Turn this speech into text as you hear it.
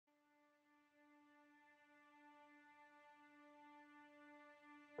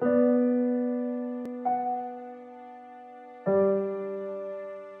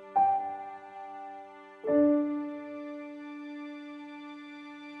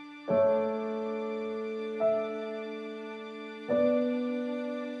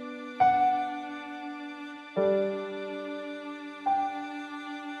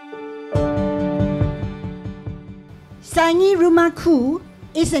SayangiRumahku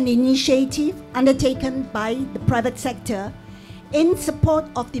is an initiative undertaken by the private sector in support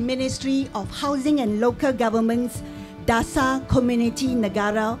of the Ministry of Housing and Local Government's Dasar Komuniti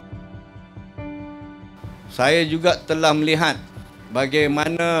Negara. Saya juga telah melihat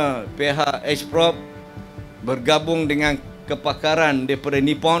bagaimana pihak EdgeProp bergabung dengan kepakaran daripada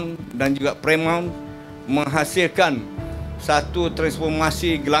Nippon dan juga Paramount menghasilkan satu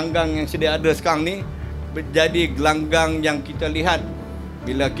transformasi gelanggang yang sedia ada sekarang ni menjadi gelanggang yang kita lihat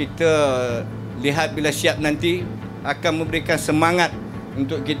bila siap nanti akan memberikan semangat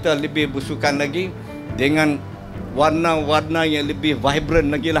untuk kita lebih bersukan lagi dengan warna-warna yang lebih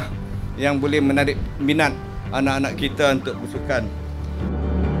vibrant lagi lah yang boleh menarik minat anak-anak kita untuk bersukan.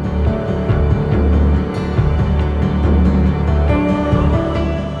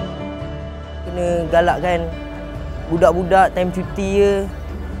 Kena galakkan budak-budak time cuti je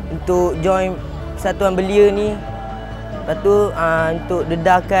untuk join persatuan belia ni. Lepas tu untuk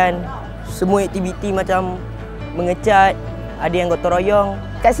dedahkan semua aktiviti macam mengecat, ada yang gotong royong.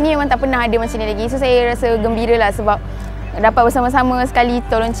 Kat sini memang tak pernah ada macam ni lagi. So saya rasa gembira lah sebab dapat bersama-sama sekali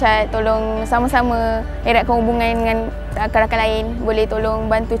tolong cat, tolong sama-sama eratkan hubungan dengan rakan-rakan lain. Boleh tolong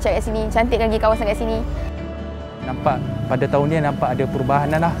bantu cat kat sini, cantik lagi kawasan kat sini. Nampak pada tahun ni nampak ada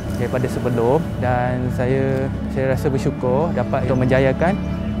perubahan lah daripada sebelum dan saya rasa bersyukur dapat untuk menjayakan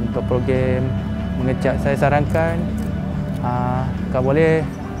untuk program mengecat. Saya sarankan kalau boleh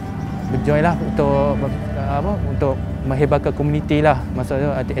berjoin lah untuk menghebatkan komuniti lah,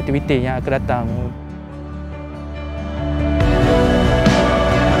 maksudnya aktiviti yang akan datang.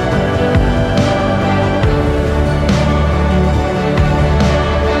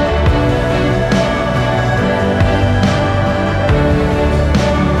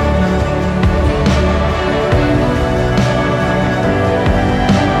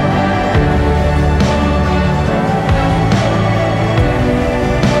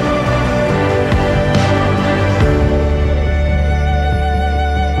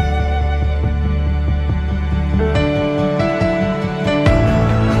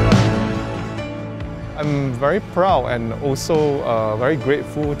 I'm very proud and also very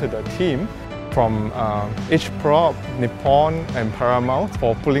grateful to the team from EdgeProp, Nippon and Paramount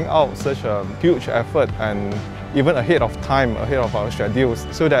for pulling out such a huge effort and even ahead of time, ahead of our schedules,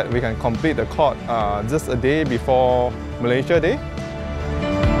 so that we can complete the court just a day before Malaysia Day.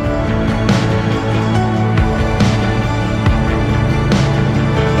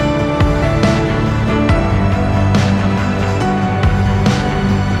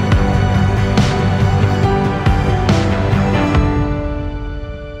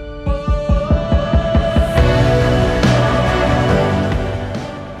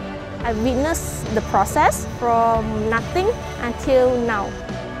 I witnessed the process from nothing until now.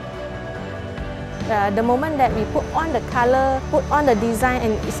 The moment that we put on the color, put on the design,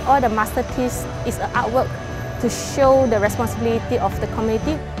 and it's all the masterpiece, is an artwork to show the responsibility of the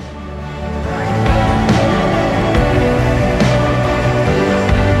community.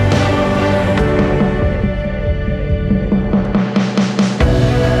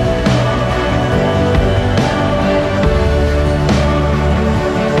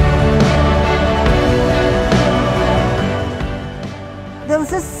 There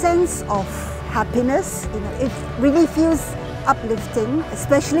was a sense of happiness, it really feels uplifting,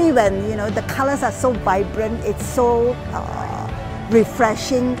 especially when the colors are so vibrant, it's so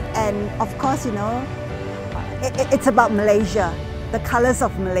refreshing, and of course it's about Malaysia, the colors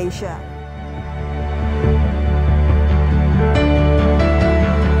of Malaysia.